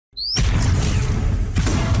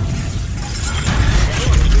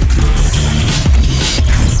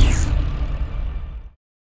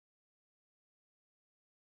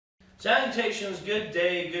Salutations, good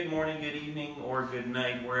day, good morning, good evening, or good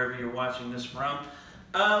night, wherever you're watching this from.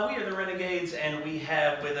 We are the Renegades, and we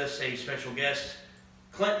have with us a special guest,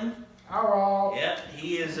 Quentin. Hello. Yep,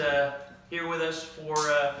 he is here with us for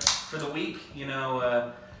the week. You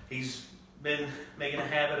know, he's been making a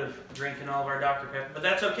habit of drinking all of our Dr. Pepper, but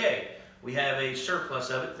that's okay. We have a surplus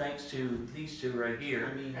of it thanks to these two right here.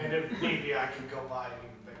 I mean, and if maybe I could go buy an even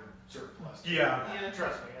bigger surplus. Yeah. Yeah,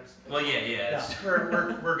 trust me. It's well, yeah.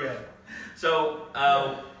 We're good. So,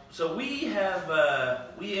 so we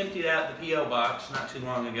emptied out the P.O. box not too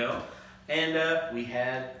long ago, and we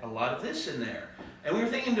had a lot of this in there. And we were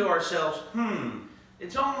thinking to ourselves,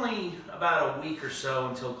 it's only about a week or so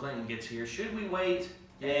until Clinton gets here. Should we wait?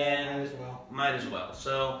 And might as well.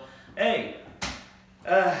 So, hey,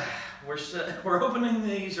 we're opening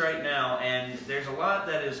these right now, and there's a lot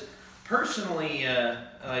that is personally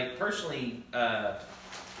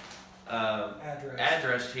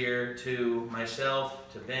addressed here to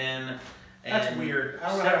myself, to Ben. And that's weird. I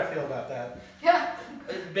don't know how I feel about that. Yeah.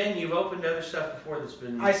 Ben, you've opened other stuff before that's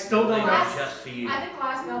been I still don't know. Just to you. I think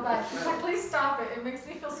last Mailbag. She's like, please stop it. It makes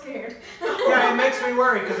me feel scared. Yeah, it makes me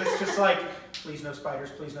worry because it's just like, please no spiders,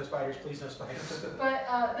 please no spiders, please no spiders.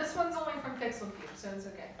 But this one's only from Pixel Cube, so it's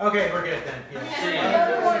okay. Okay, we're good then. Yeah.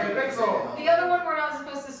 The other one we're not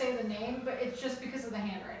supposed to say the name, but it's just because of the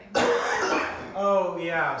handwriting. Oh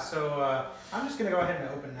yeah, so I'm just gonna go ahead and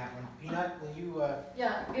open that one. Peanut, will you?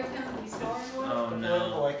 Yeah, give him the story one. Oh no!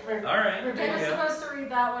 Boy. All right. Dennis supposed to read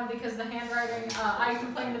that one because the handwriting. I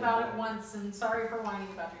complained about it once, and sorry for whining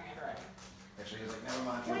about your handwriting. Actually, he's like, never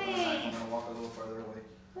mind. I'm gonna walk a little further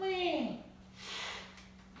away.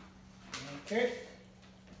 Okay.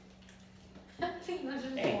 Peanut's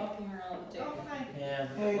just walking around the table. Yeah.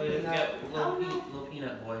 Hey, We've got Peanut. little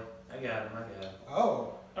peanut boy. I got him.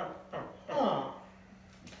 Oh.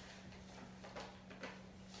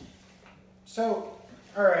 So,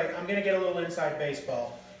 all right, I'm gonna get a little inside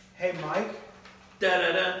baseball. Hey, Mike.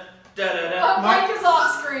 Mike is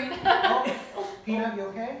off screen. Peanut, you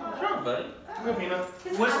okay? What's wrong, buddy? Go, Peanut.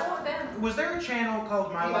 Was there a channel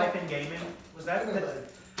called My Life in Gaming? Was that?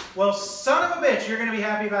 Well, son of a bitch, you're gonna be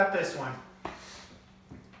happy about this one.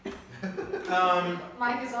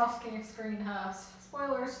 Mike is off screen.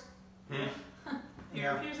 Spoilers. He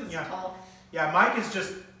refuses to talk. Yeah, Mike is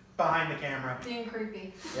just behind the camera. Being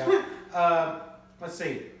creepy. Yeah. Let's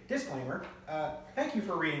see. Disclaimer. Thank you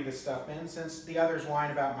for reading this stuff, Ben, since the others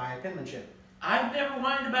whine about my penmanship. I've never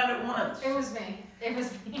whined about it once. It was me. It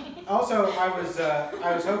was me. Also, I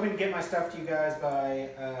was hoping to get my stuff to you guys by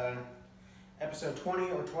episode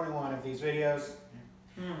 20 or 21 of these videos.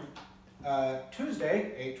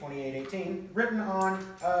 Tuesday, 8/28/18, written on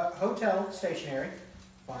hotel stationery.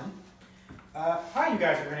 Fun. Hi, you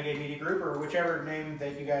guys at Renegade Media Group, or whichever name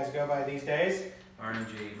that you guys go by these days.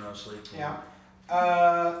 RNG mostly. Yeah.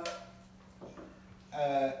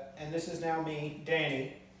 And this is now me,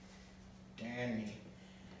 Denne.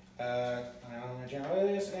 On my channel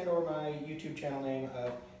is and or my YouTube channel name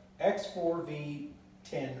of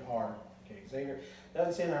X4V10R. Okay, Xavier.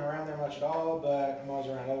 Doesn't seem I'm around there much at all, but I'm always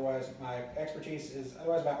around. Otherwise, my expertise is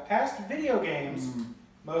otherwise about past video games,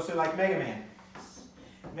 mostly like Mega Man.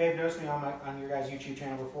 You may have noticed me on your guys' YouTube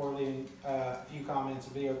channel before, leaving a few comments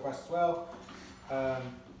and video requests as well.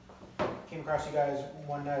 Came across you guys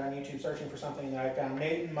one night on YouTube searching for something that I found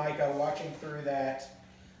Nate and Micah watching through that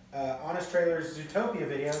Honest Trailers Zootopia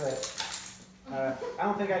video that I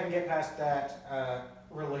don't think I can get past that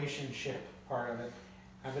relationship part of it.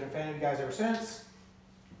 I've been a fan of you guys ever since.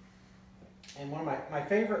 And one of my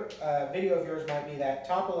favorite video of yours might be that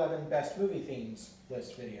top 11 best movie themes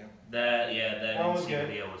list video. That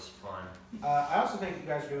video was fun. I also think you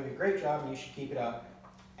guys are doing a great job and you should keep it up.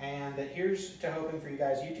 And that here's to hoping for you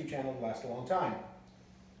guys' YouTube channel to last a long time.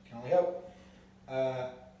 Can only hope. I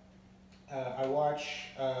watch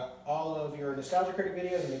all of your Nostalgia Critic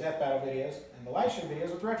videos and the Death Battle videos and the live stream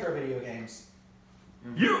videos with retro video games.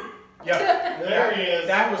 Yeah. There he is.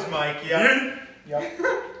 That was Mike. Yeah. Yep.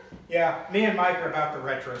 Yeah. Me and Mike are about the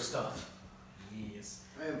retro stuff. Yes.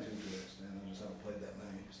 I am too good, man. I just haven't played that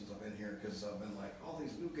many since I've been here because I've been like, all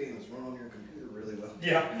these new games run on your computer really well.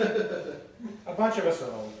 Yeah. A bunch of us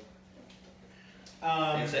are old.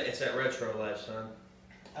 It's that retro life, son.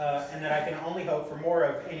 And that I can only hope for more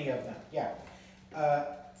of any of them. Yeah.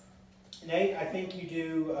 Nate, I think you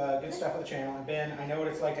do good stuff with the channel. And Ben, I know what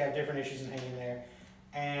it's like to have different issues and hang in there.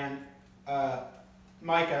 And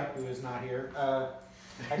Micah, who is not here,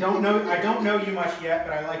 I don't know you much yet,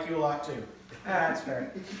 but I like you a lot too. That's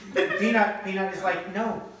fair. Peanut is like,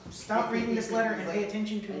 no, stop reading this letter and pay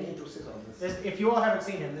attention to me. If you all haven't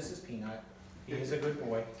seen him, this is Peanut. He is a good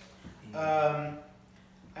boy.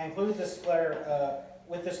 I included this letter,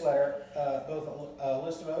 with this letter, both a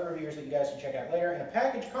list of other reviewers that you guys can check out later, and a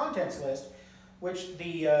package contents list, which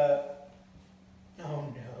the, oh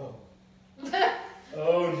no.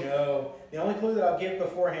 Oh no. The only clue that I'll give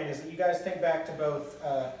beforehand is that you guys think back to both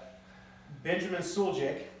Benjamin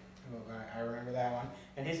Suljic, oh, I remember that one,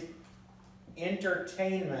 and his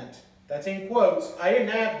entertainment. That's in quotes. I didn't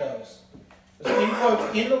add those. Those in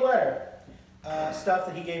quotes in the letter. Stuff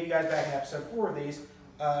that he gave you guys back in episode 4 of these.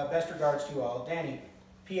 Best regards to you all. Danny.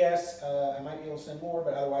 P.S. I might be able to send more,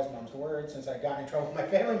 but otherwise mum's the word since I got in trouble with my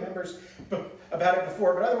family members about it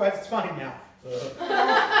before, but otherwise it's fine now.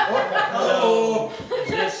 So,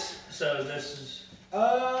 this is...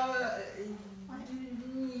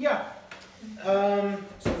 Yeah. So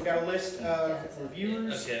we've got a list of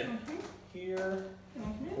reviewers here.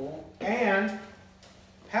 Cool. And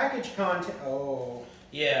package content. Oh.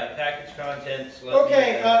 Yeah, package contents.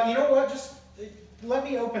 Okay, you know what? Just let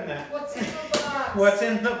me open that. What's in the box? What's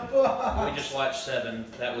in the box? We just watched 7.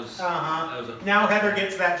 That was... Uh-huh. That was a... Now Heather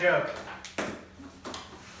gets that joke.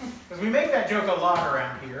 Because we make that joke a lot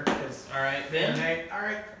around here. All right, Ben. All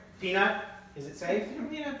right, Peanut. Is it safe?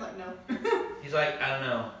 Peanut's like, no. He's like, I don't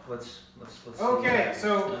know. Let's Okay, see.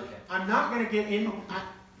 so Okay. I'm not going to get in.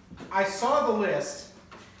 I saw the list,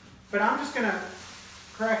 but I'm just going to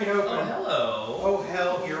crack it open. Oh, hello. Oh,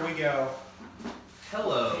 hell, here we go.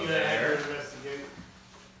 Hello there.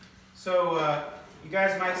 So, you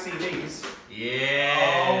guys might see these.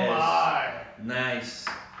 Yes. Oh my. Nice.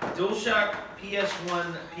 DualShock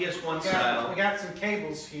PS1 style. We got some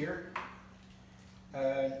cables here.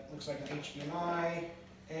 Looks like an HDMI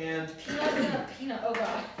and Peanut, oh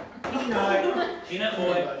god. Peanut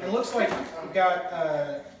boy. It looks like we've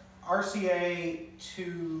got RCA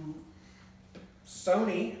to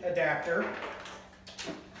Sony adapter.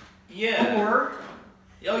 Yeah. Or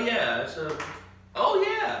Oh yeah. So. Oh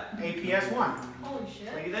yeah. a PS1. Holy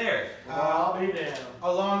shit. Looky there. I'll be down.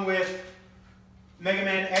 Along with Mega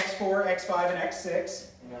Man X4, X5, and X6.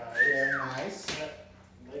 Very nice.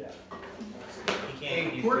 Lay down. He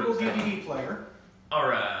can't. A portable DVD player All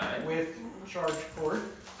right. with charge port.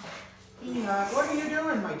 What are you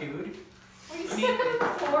doing, my dude? Are you sitting on the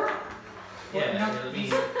floor? Yeah. No, Let me.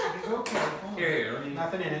 he's okay. Hold on. Here. Let me.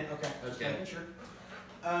 Nothing in it. Okay. Just Okay. making sure.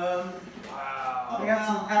 Wow. We got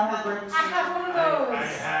some power bricks. I have one of those. I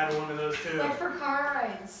had one of those too. Like for car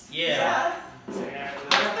rides. Yeah. That's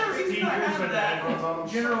the reason I have that.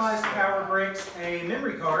 Generalized power bricks, a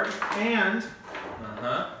memory card, and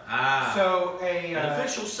so An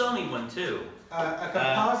official Sony one too. a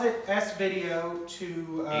composite S-video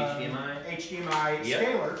to HDMI Yep.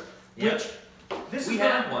 scaler, Yep. which this We is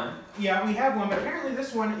have one. Yeah, we have one, but apparently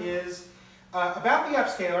this one is about the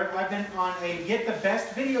upscaler. I've been on a get the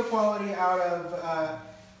best video quality out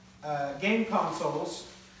of game consoles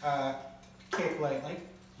kick lately.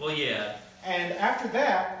 Well, yeah. And after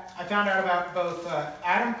that, I found out about both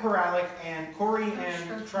Adam Koralik and Corey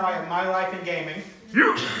and Try of My Life in Gaming.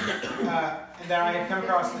 And that I had come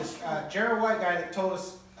across this Jared White guy that told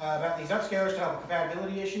us about these upscalers to help with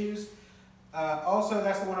compatibility issues. Also,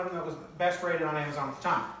 that's the one of them that was best rated on Amazon at the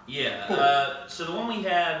time. Yeah. Cool. So the one we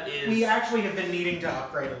have is. We actually have been needing to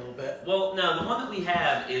upgrade a little bit. Well, no, the one that we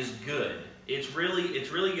have is good. It's really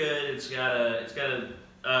good. It's got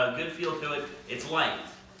a good feel to it. It's light.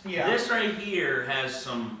 Yeah. This right here has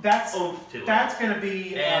some That's oomph to it. that's gonna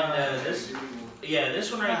be And this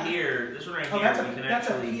one right here. This one right oh, here. that's We can that's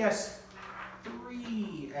actually. a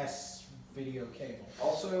PS3 S video cable.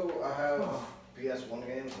 Also, I have PS1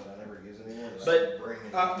 games that I never use anymore. That But- I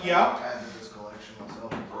can bring yeah. add to this collection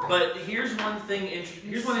myself. But here's one thing.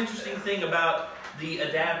 Here's one interesting thing about the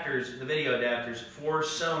adapters, the video adapters for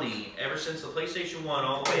Sony. Ever since the PlayStation 1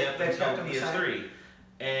 all the way up They've until kept them the PS3,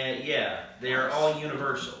 and yeah, they are all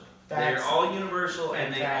universal. That's They're all universal,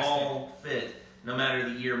 and they fantastic. all fit, no matter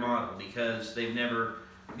the year model, because they've never.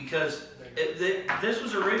 Because this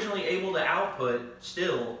was originally able to output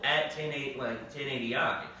still at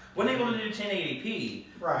 1080i. Wasn't able to do 1080p,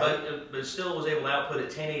 Right. but it still was able to output at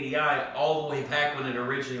 1080i all the way back when it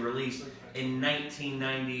originally released in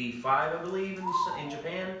 1995, I believe, in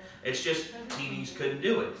Japan. It's just TVs couldn't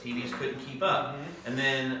do it. TVs couldn't keep up. And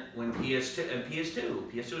then when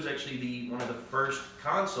PS2 was actually one of the first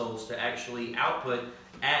consoles to actually output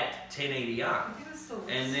at 1080i.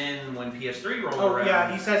 And then when PS3 rolled around, yeah,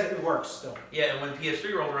 he says it works still. Yeah, and when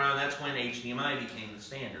PS3 rolled around, that's when HDMI became the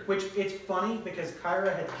standard. Which it's funny because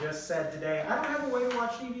Kyra had just said today, I don't have a way to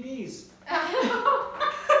watch DVDs.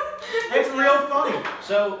 It's real funny.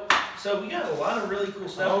 So we got a lot of really cool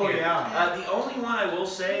stuff Oh, here. yeah. The only one I will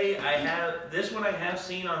say this one I have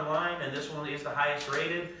seen online, and this one is the highest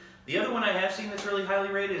rated. The other one I have seen that's really highly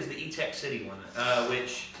rated is the E-Tech City one,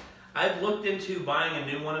 which I've looked into buying a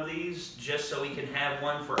new one of these just so we can have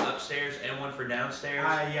one for upstairs and one for downstairs.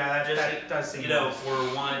 Yeah, that does seem nice. For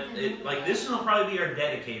one, like this one will probably be our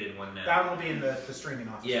dedicated one now. That will be in the streaming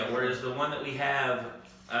office. Yeah, whereas the one that we've had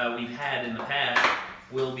in the past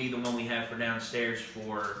will be the one we have for downstairs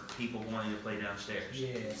for people wanting to play downstairs.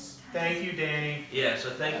 Yes. Thank you, Danny. Yeah, so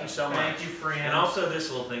thank you so much. Thank you, friend. And also this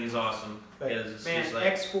little thing is awesome. But, man, just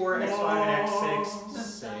like, X4, X5, and X6, That's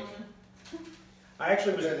sick. dumb. I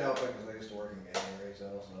actually It was. didn't help it because I used to work in gaming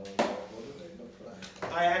retail, so I was like, what did they look for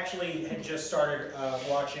that? I actually had just started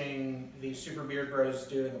watching the Super Beard Bros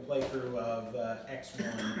doing a playthrough of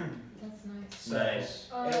X1. That's nice. So, Nice.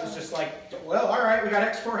 and it was just like, well, all right, we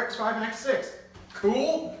got X4, X5, and X6.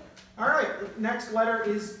 Cool. All right, next letter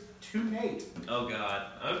is to Nate. Oh God.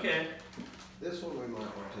 Okay. This one we might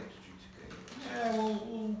want to take to Jutsu. Yeah,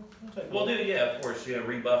 we'll take We'll do. Yeah, of course. Yeah,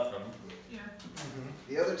 rebuff them. Yeah.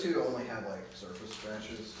 Mm-hmm. The other two only have like surface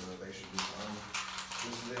scratches, so they should be fine.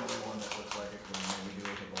 This is the only one that looks like it can maybe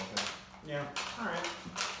do a buffing. Yeah. All right.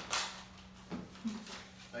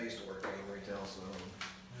 I used to work game retail, so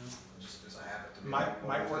just as I happen to be.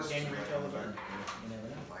 Might work this game is retail right again. here. You never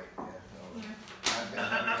know. Might, yeah. No. Yeah.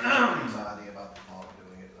 I've got anxiety about the thought of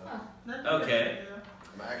doing it though. Okay.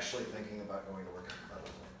 I'm actually thinking about going to work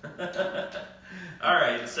at the metal plant. All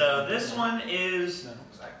right. So this one is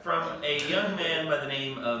Exactly. from a young man by the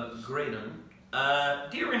name of Graydon.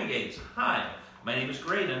 Dear Renegades, hi. My name is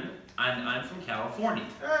Graydon. I'm from California.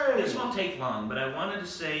 Hey. This won't take long, but I wanted to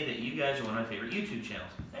say that you guys are one of my favorite YouTube channels.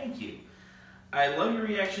 Thank you. I love your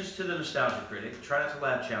reactions to the Nostalgia Critic, Try Not to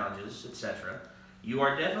Laugh challenges, etc. You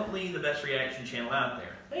are definitely the best reaction channel out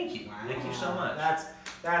there. Thank you. Wow. Thank you so much.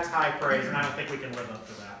 That's high praise, and I don't think we can live up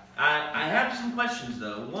to that. I have some questions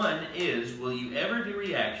though. One is, will you ever do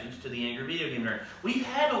reactions to the Angry Video Game Nerd? We've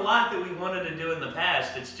had a lot that we wanted to do in the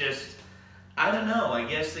past. It's just, I don't know. I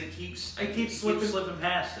guess it keeps slipping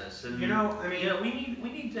past us. And You know, I mean,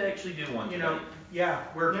 we need to actually do one. You know, today. yeah,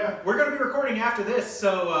 we're going to be recording after this,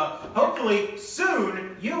 so hopefully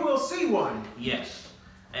soon you will see one. Yes.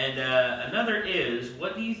 And another is,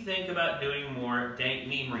 what do you think about doing more dank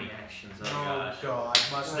meme reactions? Oh gosh. God,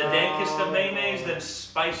 The dankest of mayonnaise, the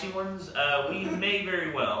spicy ones, we may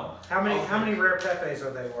very well. How many rare Pepes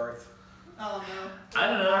are they worth? Oh I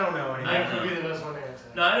don't know. I don't know anything. That could be the best one to answer.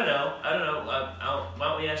 No, I don't know. Why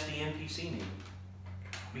don't we ask the NPC name?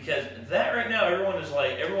 Because that right now,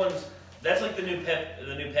 that's like the new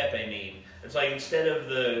Pepe meme. It's like instead of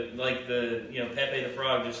the Pepe the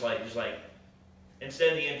Frog, just like instead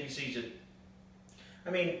of the NPCs, just. I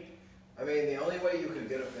mean, the only way you could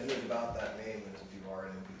get offended about that name is if you are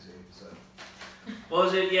an NPC. So. Well,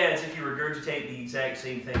 it's if you regurgitate the exact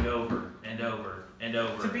same thing over and over and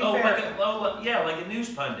over. To be fair, like a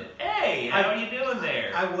news pundit. Hey, how are you doing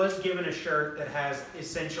there? I was given a shirt that has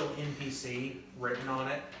essential NPC written on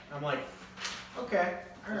it. I'm like, okay,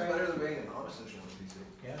 all It's right. better than being a non-essential NPC.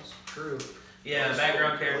 Yes, true. Yeah, the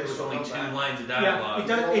background character was only 2 lines of Yeah, dialogue.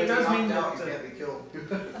 it does mean that. You can't be killed.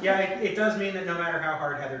 Yeah, it does mean that no matter how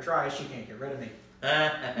hard Heather tries, she can't get rid of me. no.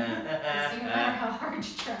 No matter how hard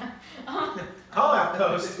you try. Call out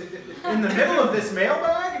post in the middle of this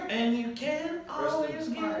mailbag. And you can always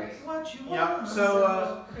get what you want. Yeah.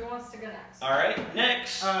 So, Who wants to go next? all right,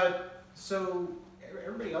 next. so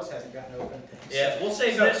everybody else hasn't gotten open things. Yeah, we'll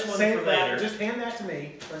save So, this one save for that. later. Just hand that to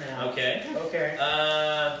me for now. Okay. Okay.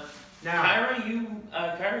 Now,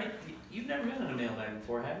 Kyra, you've never been in a mailbag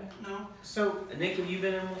before, have you? No. so Nick, have you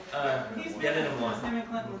been in? He's yeah, been in Him one. and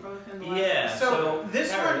Clinton were both in the last Yeah. so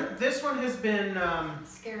this Kyra, this one has been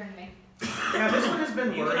Scaring me. yeah, this one has been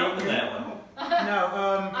you can worrying open me. that one.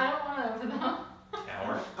 No, I don't want to open them.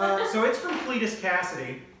 Coward. so it's from Cletus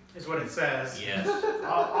Cassidy, is what it says. Yes.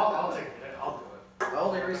 I'll take it. I'll do it. I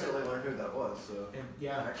only recently learned who that was, so And, I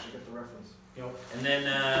yeah. actually get the reference. And then,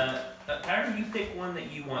 Kyra, you pick one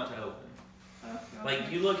that you want to open.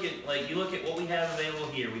 Like you look at what we have available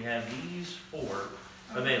here. We have these 4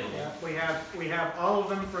 available. Yeah, we have all of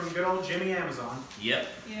them from good old Jimmy Amazon. Yep.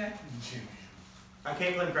 Yeah. I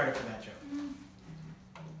can't claim credit for that joke.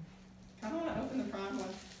 I don't want to open the prime one.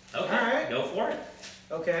 Okay. All right. Go for it.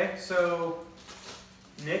 Okay, so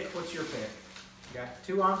Nick, what's your pick? You got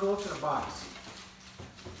 2 envelopes and a box.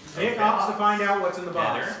 Nick Okay. opts to find out what's in the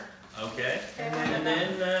box. Heather. Okay. And And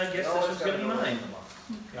then guess this one's gonna be mine.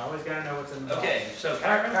 You always gotta know what's in the box. Okay. So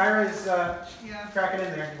Kyra. Kyra's Yeah. cracking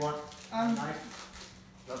in there. You want a Um. knife?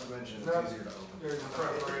 Not to mention, it's No. easier to open. There's a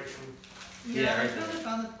preparation. Yeah, Yeah. right I there. really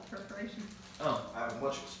found the preparation. Oh. I have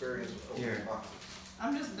much experience with opening Here. boxes.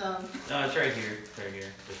 I'm just dumb. No, it's right here. It's right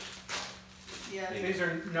here. Yeah. Big. These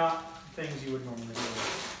are not things you would normally do.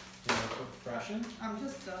 You know, Russian? I'm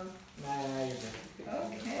just Nah, you're good.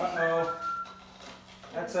 okay. Uh-oh.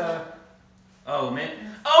 That's a... Oh man!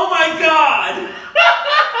 Oh my God!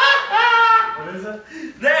 What is it?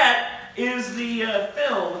 That is the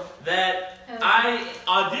film that I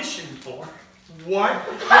auditioned for. What?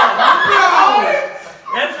 No!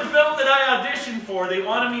 That's the film that I auditioned for. They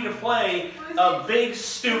wanted me to play a big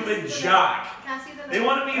stupid jock. Can I see the They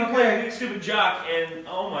wanted me to play a big stupid jock, and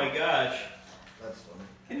oh my gosh. That's funny.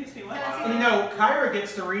 Can you see what? Can I see You know, Kyra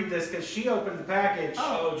gets to read this because she opened the package.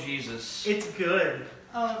 Oh Jesus. It's good.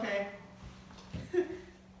 Oh, okay.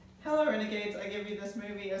 Hello, Renegades. I give you this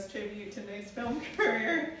movie as tribute to Nate's film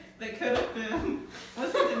career that could have been.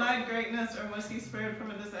 Was he denied greatness or was he spared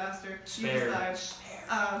from a disaster? Spared. You decide.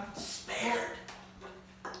 Spared.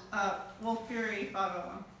 Wolf Fury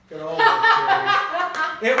 501. Good old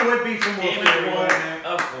Wolf Fury. It would be from Wolf Damn Fury, it, wouldn't it?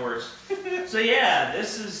 of course. So yeah,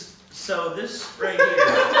 this right here.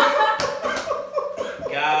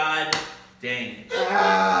 God dang it.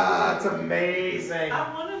 Ah, it's amazing.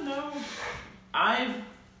 I want to know. I've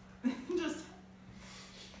Just.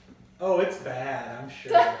 Oh, it's bad, I'm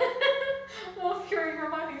sure. Wolf Fury, you're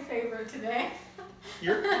my new favorite today.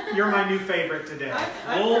 You're my new favorite today.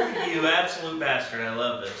 Wolf, you absolute bastard. I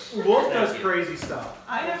love this. Wolf Thank does you. crazy stuff.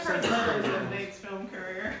 I have heard letters of Nate's film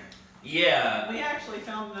career. Yeah. We actually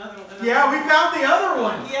found another one. Yeah, we found the other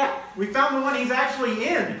one. Yeah. We found the one he's actually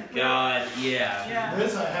in. God, yeah. Yeah.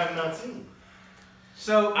 This I have not seen.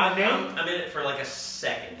 So I'm Nate, in it for like a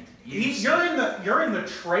second. you're in the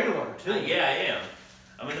trailer too. Yeah, I am.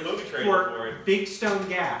 I'm in the movie trailer for it. Big Stone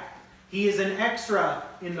Gap. He is an extra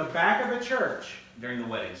in the back of a church During the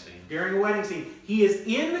wedding scene. during a wedding scene. He is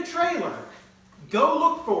in the trailer. Go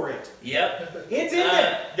look for it. Yep. It's in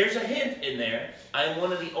there. There's a hint in there. I'm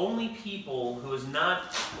one of the only people who is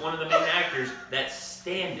not one of the main actors that's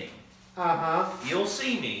standing. Uh-huh. You'll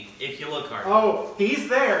see me if you look hard. Oh, he's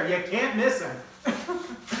there. You can't miss him.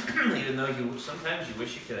 Even though sometimes you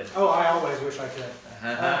wish you could. Oh, I always wish I could.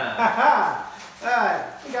 Ha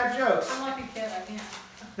We got jokes. I'm like a kid, I can't.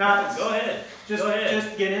 Nah, Go ahead. just, Go ahead.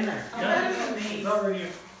 just get in there. I'm Yeah. better than me. It's already. I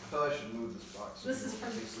thought I should move this box. This is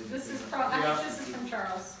from I think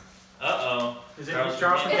Charles. Uh-oh. Is it Charles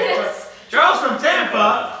Charles from from It Tampa? is. Charles from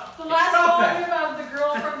Tampa. The last Stop that. volume of The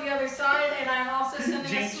Girl from the Other Side, and I'm also sending a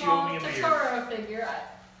Jinx, you small owe me a beer. Totoro figure.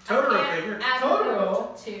 Totoro figure?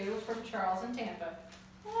 Totoro? Two from Charles in Tampa.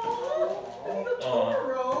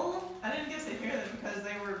 Oh. I didn't get to hear them because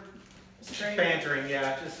they were straight. Bantering,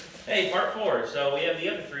 yeah. Just Hey, part 4. So we have the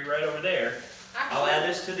other 3 right over there. I'll add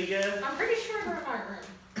this to the, I'm pretty sure they're in my room.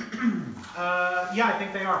 yeah, I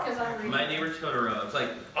think they are. Because I'm reading. My neighbor Totoro. It's like,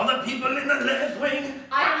 all the people in the left wing,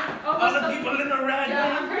 all almost the people in the right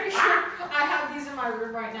Yeah, I'm wing. pretty sure I have these in my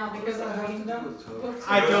room right now because I'm reading them.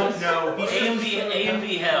 I don't know. He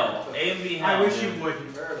A&B hell. A&B hell. I wish you dude.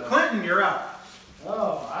 wouldn't. Fair enough. Clinton, you're up.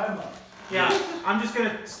 Oh, I'm up. Yeah, I'm just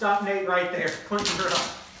gonna stop Nate right there. Clinton, you're up.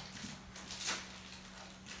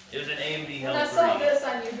 It was an A&B hell When I saw 3. this,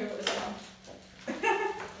 I knew who it was from.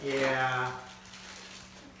 Yeah.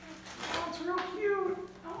 Oh, it's real cute.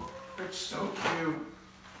 Oh. It's so cute.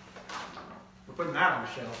 We're putting that on the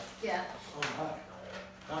shelf. Yeah. Oh,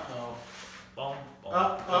 Uh-oh. Bum, bum,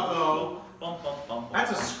 Uh-oh. bum, bum, bum, bum,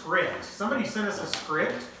 That's a bum, script. Somebody sent us a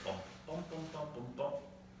script. bum, bum, bum, bum, bum, bum.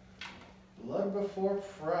 Blood Before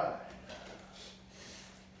Pride.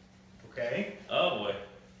 Okay. Oh boy.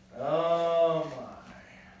 Oh my.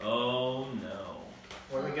 Oh no.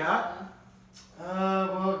 What do we got?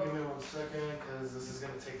 Well, give me 1 second, because this is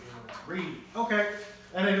going to take me a minute to read. Okay.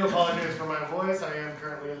 And I do apologize for my voice. I am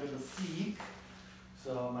currently a little sick,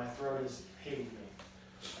 so my throat is hating me.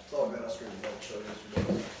 It's all good. I screwed the show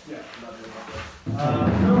yesterday. Yeah. I'm not doing my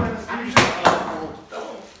Phil Anastasia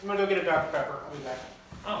I'm gonna go get a Dr. Pepper. I'll be back.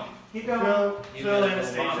 Oh. Keep going. You Phil got a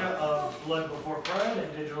Anastasia vomit. of Blood Before Pride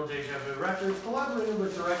and Digital Deja Vu Records collaborated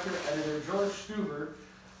with director-editor George Stuber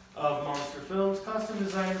of Monster Films, costume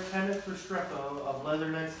designer Kenneth Restrepo of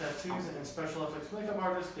Leathernecks Tattoos, and special effects makeup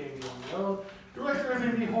artist Damien Leone, director of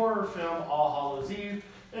indie horror film All Hallows Eve,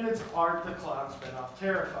 and its Art the Clown spinoff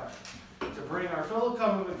Terrifier. To bring our fellow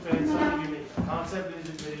comic book fans something unique, a concept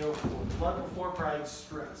music video for Blood Before Pride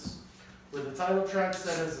Stress, with the title track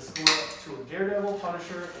set as the score to a Daredevil,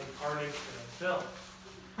 Punisher, and Carnage film.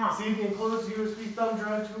 CD includes USB thumb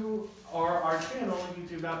drive to our channel,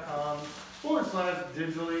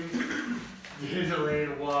 youtube.com/digitally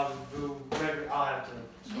wazoo. I'll have to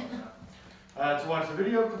spell that. To watch the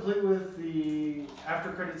video, complete with the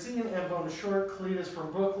after credit scene and bonus short, Cletus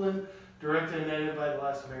from Brooklyn, directed and edited by the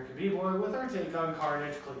Last American B-Boy, with our take on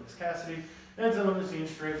Carnage, Cletus Cassidy, and some of the scenes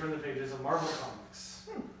straight from the pages of Marvel Comics.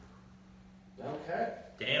 Okay.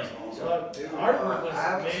 Damn. So, Dude, artwork was I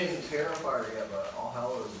haven't amazing. seen Terrifier yet, but All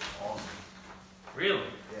Hallows is awesome. Really?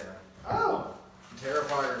 Yeah. Oh.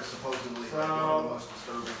 Terrifier is supposedly like one of the most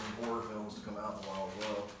disturbing horror films to come out in a while as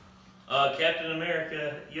well. Captain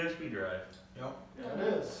America USB drive. Yep. Yeah,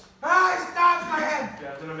 it is. Ah, it stops my head!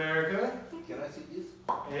 Captain America. Can I see this?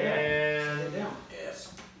 And Sit down.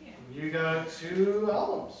 Yes. you got 2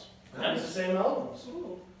 albums. Nice. The same albums.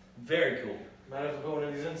 Very cool. Might have to go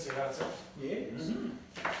into these in, see how it sounds. Yes.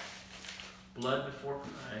 Blood before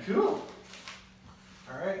crime. Cool.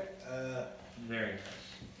 Alright, Very nice.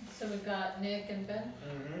 So we've got Nick and Ben.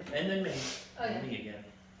 And then me. Oh, yeah. Me again.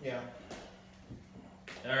 yeah.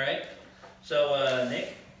 All right. So,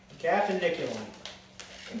 Nick. Captain Niculin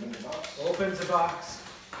Open the box. opens the box.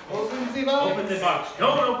 Open the box. Open the box.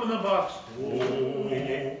 Don't open the box.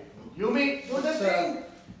 You meet with the What's, thing.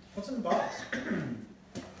 What's in the box? I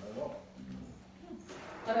don't know.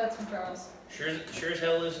 I bet some Charles. Sure as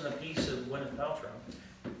hell isn't a piece of Gwyneth Paltrow.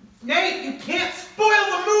 Nate, you can't spoil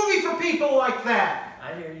the movie for people like that!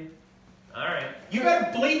 I hear you. All right. You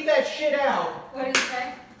better bleep that shit out. What did you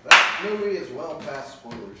say? That movie is well past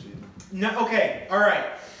spoiler season. No, okay, alright.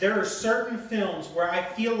 There are certain films where I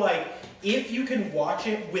feel like if you can watch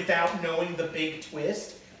it without knowing the big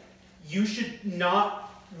twist, you should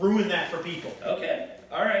not ruin that for people. Okay.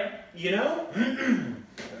 All right. You know?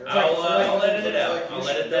 I'll edit it out. I'll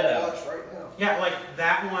edit that out. Watch right now. Yeah, like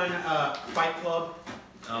that one, Fight Club.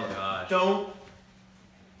 Oh gosh. Don't,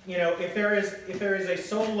 you know, if there is a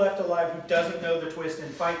soul left alive who doesn't know the twist in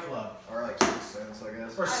Fight Club, Or like Sixth Sense, I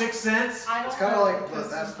guess. or Sixth Sense, I don't It's kind of know like if the,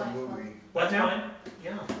 this that's is the my movie. phone. what That's now? fine.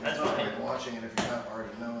 Yeah. That's It's not fine. like watching it if you haven't already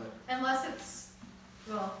known it. Unless it's,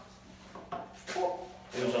 well,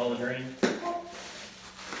 It was all a dream.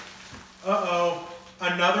 Uh-oh.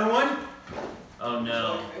 Another one? Oh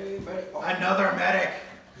no. Hey, buddy. Oh. Another medic.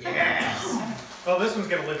 Yes. Oh, this one's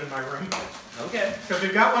gonna live in my room. Okay. Because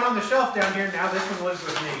we've got one on the shelf down here, now this one lives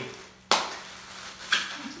with me.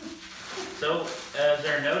 So, is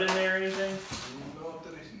there a note in there or anything? Not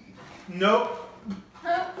that I see. Nope.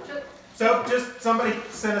 just, So, just somebody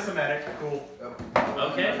send us a medic. Cool. Yep.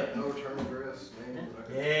 Okay. No return address. Name.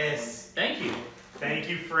 Yes. Thank you. Thank you, Thank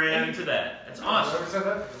you friend. to that. That's awesome. Whoever said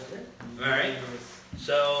that? All right.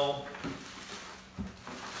 So,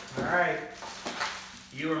 Alright.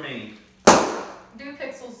 you or me? do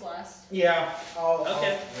pixels last. Yeah,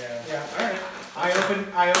 Okay. yeah. All right.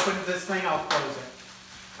 I opened this thing, I'll close it.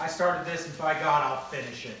 I started this, and by God, I'll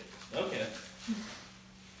finish it. Okay.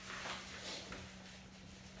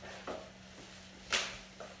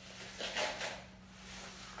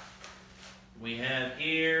 We have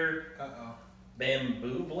here Uh-oh.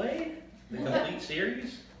 Bamboo Blade, the complete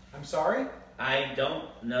series. I'm sorry? I don't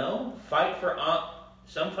know.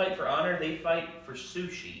 Some fight for honor. They fight for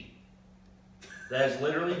sushi. That is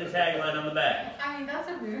literally the tagline on the back. I mean, that's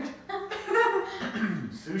a mood.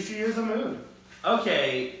 Sushi is a mood.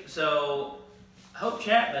 Okay, so Hope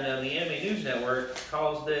Chapman of the Anime News Network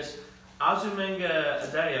calls this Azumanga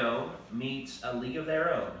Daioh meets A League of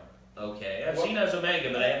Their Own. Okay, I've seen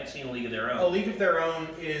Azumanga, but I haven't seen A League of Their A Own. League of Their Own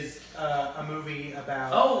is a movie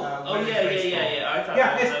about Oh, women's yeah. baseball. I thought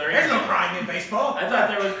Yeah, that was another there's no anime. crime in baseball. I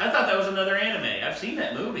thought that was another anime. I've seen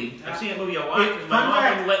that movie. I've seen that movie a lot because my Fun mom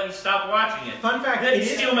fact- wouldn't let me stop watching it. Fun fact, Then it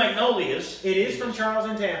is, Steel Magnolias. it is from Charles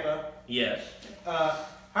in Tampa. Yes.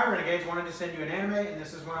 Hi Renegades, wanted to send you an anime, and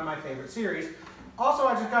this is one of my favorite series. Also,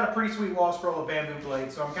 I just got a pretty sweet wall scroll of Bamboo Blade,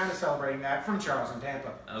 so I'm kind of celebrating that from Charles in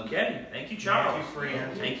Tampa. Okay. Thank you, Charles. Thank you,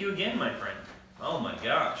 friend. Thank you again, my friend. Oh my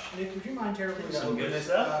gosh. Nick, would you mind terribly Some open good this?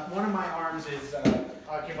 stuff. One of my arms is,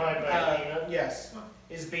 Occupied by Nina. yes,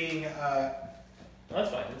 is being,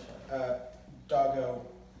 That's fine. That's fine. doggo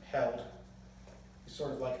held. He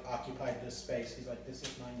sort of like occupied this space. He's like, this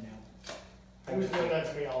is mine now. He was doing that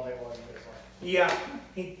to me all day long. Yeah,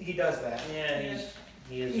 he does that. Yeah,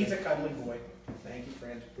 he is. He's a cuddly boy. Thank you,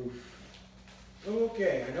 friend. Oof.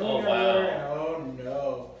 Okay, I know Oh, we got wow. water, and oh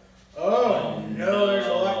no. Oh no, there's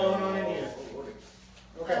a lot going on in here.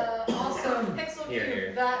 Okay. Also, Pixel Here, Cube,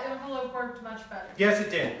 here. that envelope worked much better. Yes,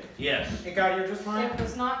 it did. Yes. It got here just fine. It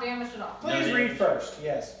was not damaged at all. Please No, read first.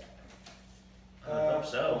 Yes. I hope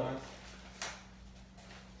so. hold on.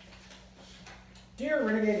 Dear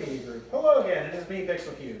Renegade Media Group, hello again. It is me,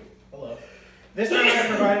 Pixel Cube. Hello. This time I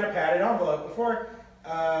provided a padded envelope. Before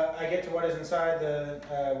I get to what is inside the,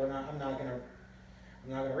 I'm not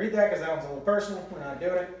gonna read that because that one's a little personal. We're not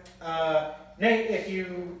doing it. Nate, if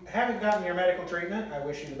you haven't gotten your medical treatment, I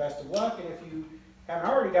wish you the best of luck. And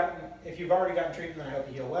if you've already gotten treatment, then I hope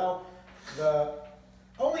you heal well. The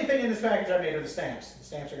only thing in this package I made are the stamps. The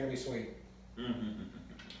stamps are gonna be sweet.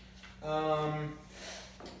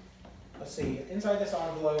 let's see. Inside this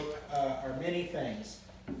envelope are many things.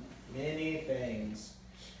 Many things.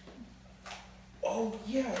 Oh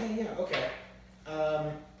yeah. Okay.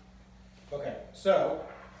 Okay. So.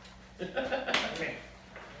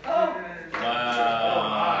 Oh,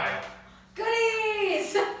 Wow.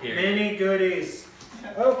 goodies! Here. Many goodies.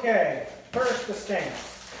 Okay. First, the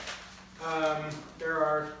stamps. There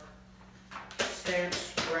are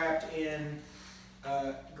stamps wrapped in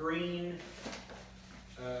green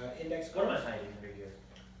index What am I cards. hiding under here?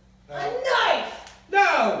 A knife!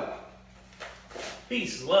 No!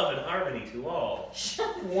 Peace, love, and harmony to all.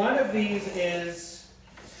 One of these is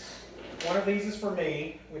for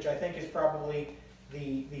me, which I think is probably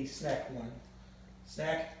the snack one.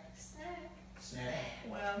 Snack? Snack.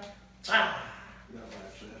 Well, Ah. That one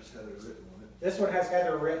actually has Heather written on it. This one has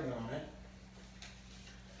Heather written on it.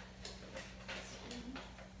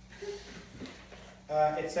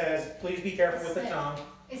 It says, please be careful with the tongue.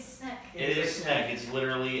 It's snack. It is snack. It's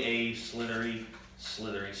literally a slithery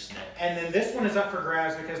snack. And then this one is up for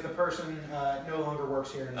grabs because the person no longer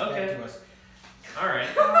works here and is dead to us. All right.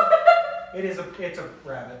 It's a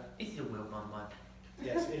rabbit. It's a will bonbon.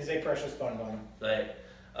 Yes, it is a precious bonbon. But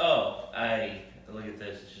I look at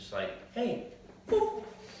this. It's just like, hey, boop,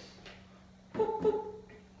 boop, boop.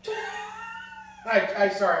 I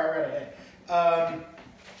sorry, I read it.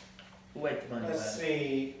 Wait, the money. Let's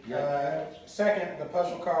see. Yeah. Second, the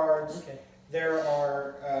puzzle cards. Okay. There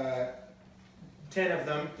are 10 of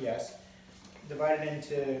them. Yes, divided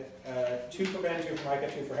into 2 for Ben, 2 for Micah,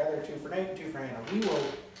 2 for Heather, 2 for Nate, and 2 for Hannah.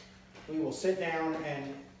 We will sit down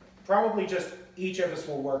and probably just each of us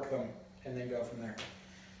will work them and then go from there.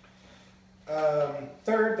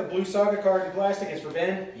 Third, the blue saga card in plastic is for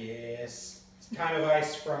Ben. Yes. It's Time of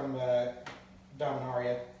Ice from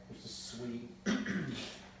Dominaria, which is sweet.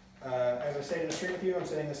 As I stated in the stream with you, I'm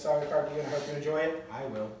sending this saga card to you and I hope you enjoy it. I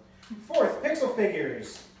will. Fourth, pixel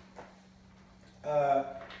figures.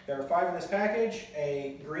 There are 5 in this package.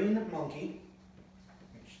 A green monkey.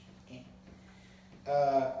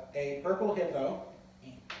 A purple hippo.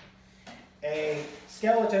 A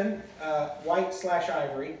skeleton,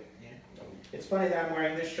 white/ivory. It's funny that I'm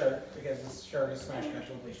wearing this shirt because this shirt is smash cut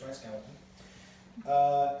to a bleached white skeleton.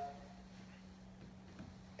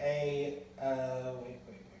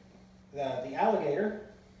 The alligator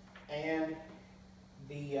and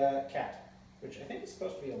the cat, which I think is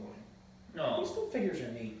supposed to be a lion. No. These little figures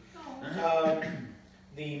are neat. Oh.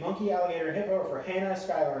 The monkey, alligator, and hippo are for Hannah,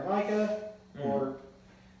 Skylar, and Micah, or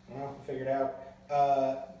I don't know, we'll figure it out.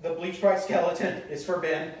 The bleached white skeleton is for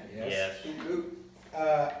Ben. Yes.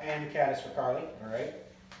 And the cat is for Carly. All right.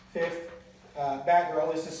 Fifth,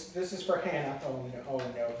 Batgirl. This is for Hannah. Oh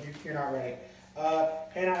no, you're not ready.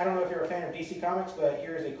 Hannah, I don't know if you're a fan of DC Comics, but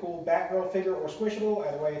here is a cool Batgirl figure or squishable.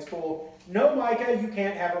 Either way, it's cool. No, Micah, you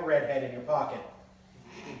can't have a redhead in your pocket.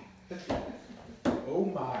 Oh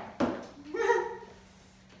my.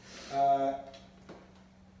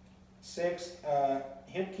 Sixth,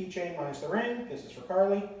 hemp keychain minus the ring. This is for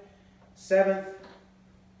Carly. Seventh,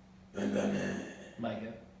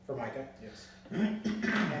 Micah. for Micah. Yes.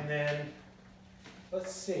 And then,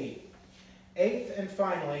 let's see. Eighth and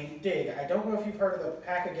finally, Dig. I don't know if you've heard of the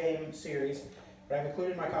Pack-A-Game series, but I've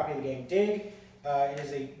included my copy of the game. Dig. It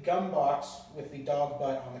is a gum box with the dog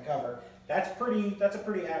butt on the cover. That's a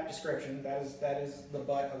pretty apt description. That is the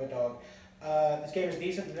butt of a dog. This game is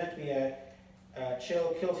decent. It's meant to be a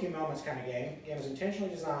chill, kill a few moments kind of game. The game was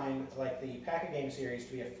intentionally designed, like the Pack-A-Game series,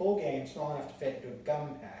 to be a full game small enough to fit into a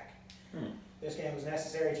gum pack. This game was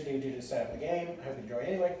necessary to do due to the setup of the game. I hope you enjoy it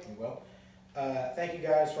anyway. You will. Thank you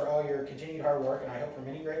guys for all your continued hard work, and I hope for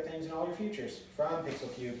many great things in all your futures. From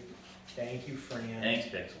Pixel Cube. Thank you, friend. Thanks,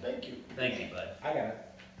 Pixel. Thank you. Thank you, bud. I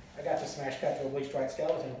got to smash cut to a bleached white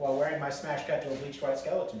skeleton while wearing my smash cut to a bleached white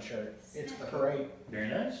skeleton shirt. It's great. Very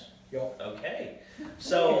nice. Yo. Okay.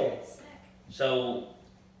 So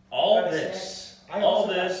all this,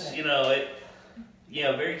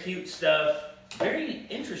 very cute stuff, very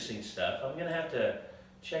interesting stuff. I'm gonna have to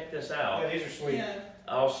check this out. Yeah, these are sweet. yeah.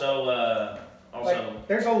 Also, Like,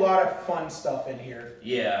 there's a lot of fun stuff in here.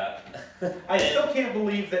 yeah. I still can't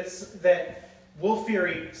believe that Wolf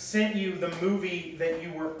Fury sent you the movie that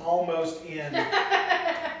you were almost in.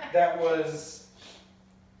 That was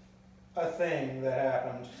a thing that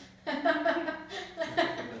happened.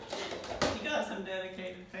 You got some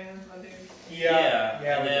dedicated fans, my dude. Yeah.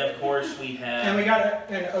 And then of course we have. And we got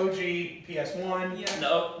an OG PS1. Yeah.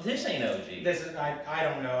 No, this ain't OG. This is I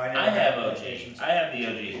don't know. I have OG. I have the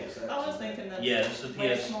OG. I was thinking that Yeah, this is the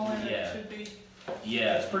way PS. smaller than it Yeah, should be.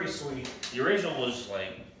 yeah. It's pretty sweet. The original was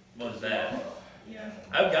like, what was that? Yeah.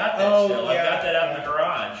 I've got that Oh, still. yeah. I've got that out in the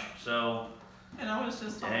garage. So, And I was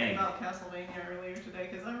just talking about Castlevania earlier today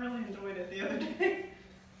because I really enjoyed it the other day.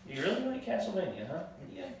 You really like Castlevania, huh?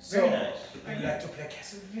 Yeah. Very nice. I'd like to play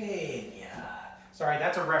Castlevania. Sorry,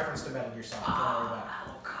 that's a reference to Metal Gear Solid. Don't worry about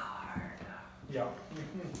it. Yeah.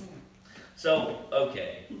 So,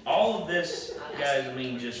 okay. All of this, guys, I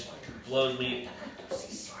mean, just blows me.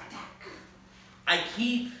 I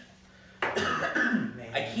keep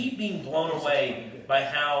being blown away by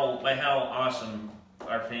how awesome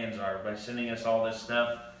our fans are by sending us all this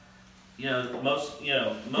stuff. Most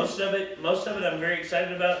of it I'm very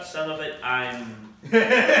excited about. Some of it I have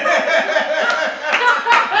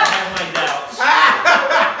my doubts.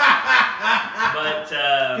 But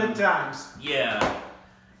good times. Yeah.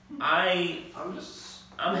 I'm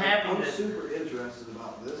happy I'm that super interested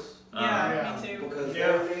about this. Yeah, me too. Because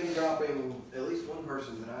they're name dropping at least one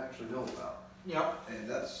person that I actually know about. Yep. And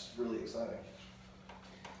that's really exciting.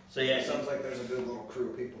 So yeah, It sounds like there's a good little crew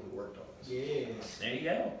of people who worked on this. Yes. there you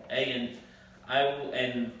go. Hey,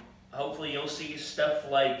 and hopefully you'll see stuff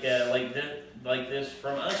like this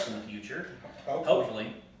from us in the future.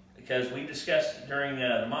 Hopefully, because we discussed during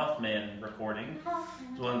the Mothman recording,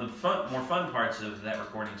 one of the more fun parts of that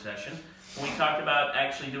recording session, we talked about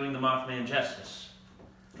actually doing the Mothman justice.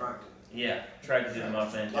 Trying to. Yeah, tried to do the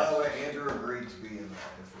Mothman By the justice. way, Andrew agreed to be in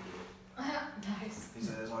that if we do it. Nice. He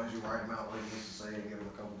said as long as you write him out what he needs to say and give him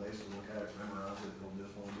a couple days to look at it, memorize it, he'll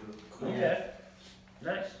just want to do it. Cool. Okay,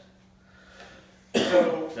 nice.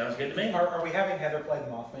 So, Sounds good to me. are we having Heather play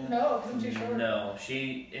the Mothman? No, because I'm too short. No,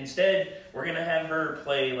 instead, we're going to have her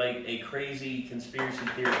play like a crazy conspiracy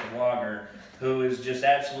theorist vlogger who is just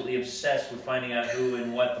absolutely obsessed with finding out who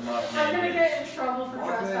and what the Mothman I'm gonna is. get in trouble for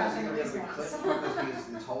Mothman is trespassing either at least going to be once. clipped because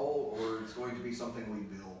he's whole, or it's going to be something we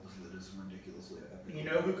build that is ridiculously epic. You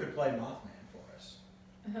know who could play Mothman for us?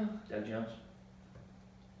 Doug Jones?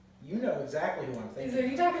 You know exactly who I'm Is thinking.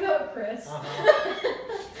 it you talking about Chris?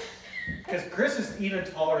 Because Chris is even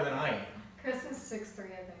taller than I am. Chris is 6'3", I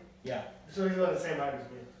think. Yeah. So he's about the same height as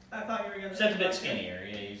me. I thought you were going to Except a bit skinnier.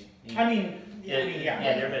 Yeah, he's I mean, yeah,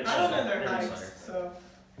 they're a bit I don't slender. know their They're a bit heights, slender. so.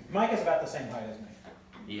 Mike is about the same height as me.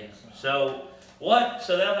 Yeah. So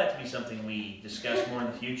that'll have to be something we discuss more in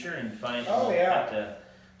the future and find. Oh, yeah. Have to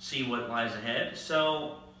see what lies ahead.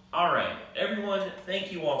 So, all right, everyone,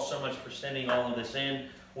 thank you all so much for sending all of this in.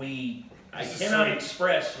 I This is cannot sweet.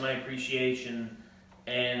 express my appreciation,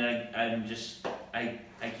 and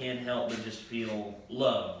I can't help but just feel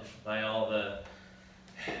loved by all the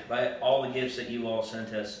gifts that you all sent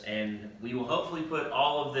us, and we will hopefully put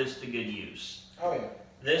all of this to good use. Oh, yeah.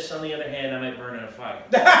 This, on the other hand, I might burn in a fire.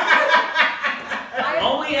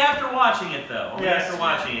 Only after watching it, though. Only Yes. after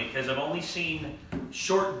watching it, because I've only seen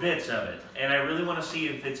short bits of it, and I really want to see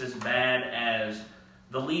if it's as bad as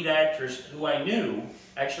the lead actress, who I knew.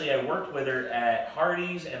 Actually, I worked with her at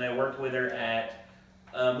Hardee's, and I worked with her at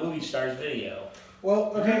Movie Stars Video.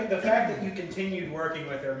 Well, okay, the fact that you continued working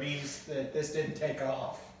with her means that this didn't take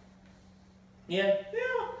off. Yeah.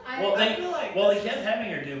 I Well, feel like they kept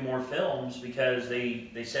having her do more films because they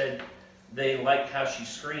said they liked how she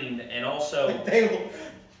screamed, and also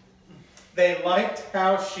They liked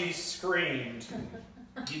how she screamed.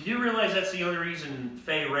 you do realize that's the only reason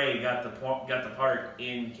Fay Ray got the part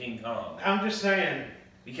in King Kong, I'm just saying.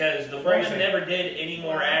 because the Phrasing. woman never did any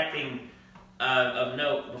more acting of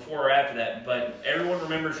note before or after that. But everyone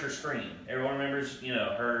remembers her scream. Everyone remembers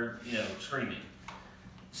her screaming.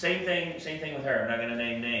 Same thing with her. I'm not going to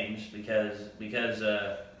name names because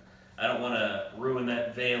I don't want to ruin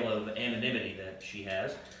that veil of anonymity that she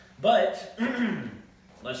has. But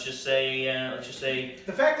let's just say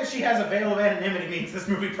The fact that she has a veil of anonymity means this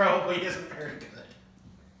movie probably isn't very good.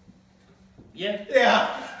 yeah.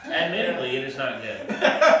 Yeah. Admittedly, it is not good.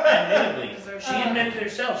 Admittedly, she admitted it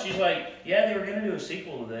herself. She's like, yeah, they were going to do a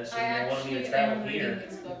sequel to this, and they wanted me to travel here.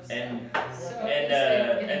 And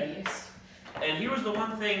and here was the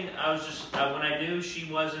one thing I was just when I knew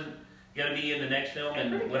she wasn't gonna be in the next film,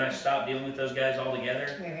 and when I stopped dealing with those guys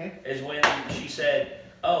altogether, is when she said,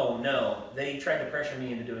 "Oh no, they tried to pressure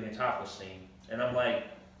me into doing a topless scene," and I'm like,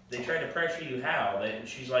 "They tried to pressure you how?" And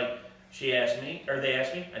she's like, they asked me.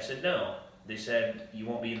 I said no. They said you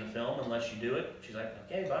won't be in the film unless you do it. She's like,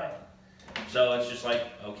 "Okay, bye." So it's just like,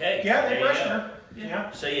 okay. Yeah, they there you pressured go. her.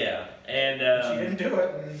 Yeah. So yeah, and She didn't do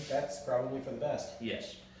it, and that's probably for the best.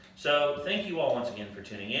 yes. So thank you all once again for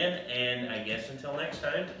tuning in, and I guess until next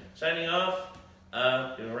time, signing off, do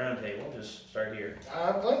a round table, just start here.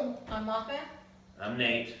 Glenn. I'm Mothman. I'm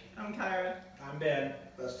Nate. I'm Kyra. I'm Ben.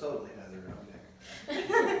 That's totally Heather and I'm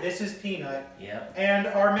Nick. This is Peanut. Yep. And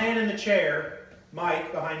our man in the chair,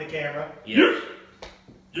 Mike, behind the camera. Yep.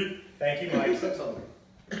 Thank you, Mike. Said something.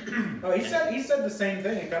 Oh, he said the same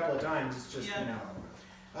thing a couple of times. It's just, Yeah. you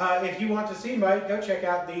know. If you want to see Mike, go check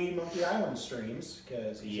out the Monkey Island streams,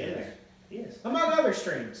 because he's in there. Yes. Among other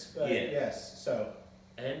streams, but Yeah. yes, so.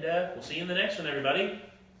 And we'll see you in the next one, everybody.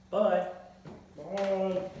 Bye.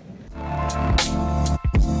 Bye.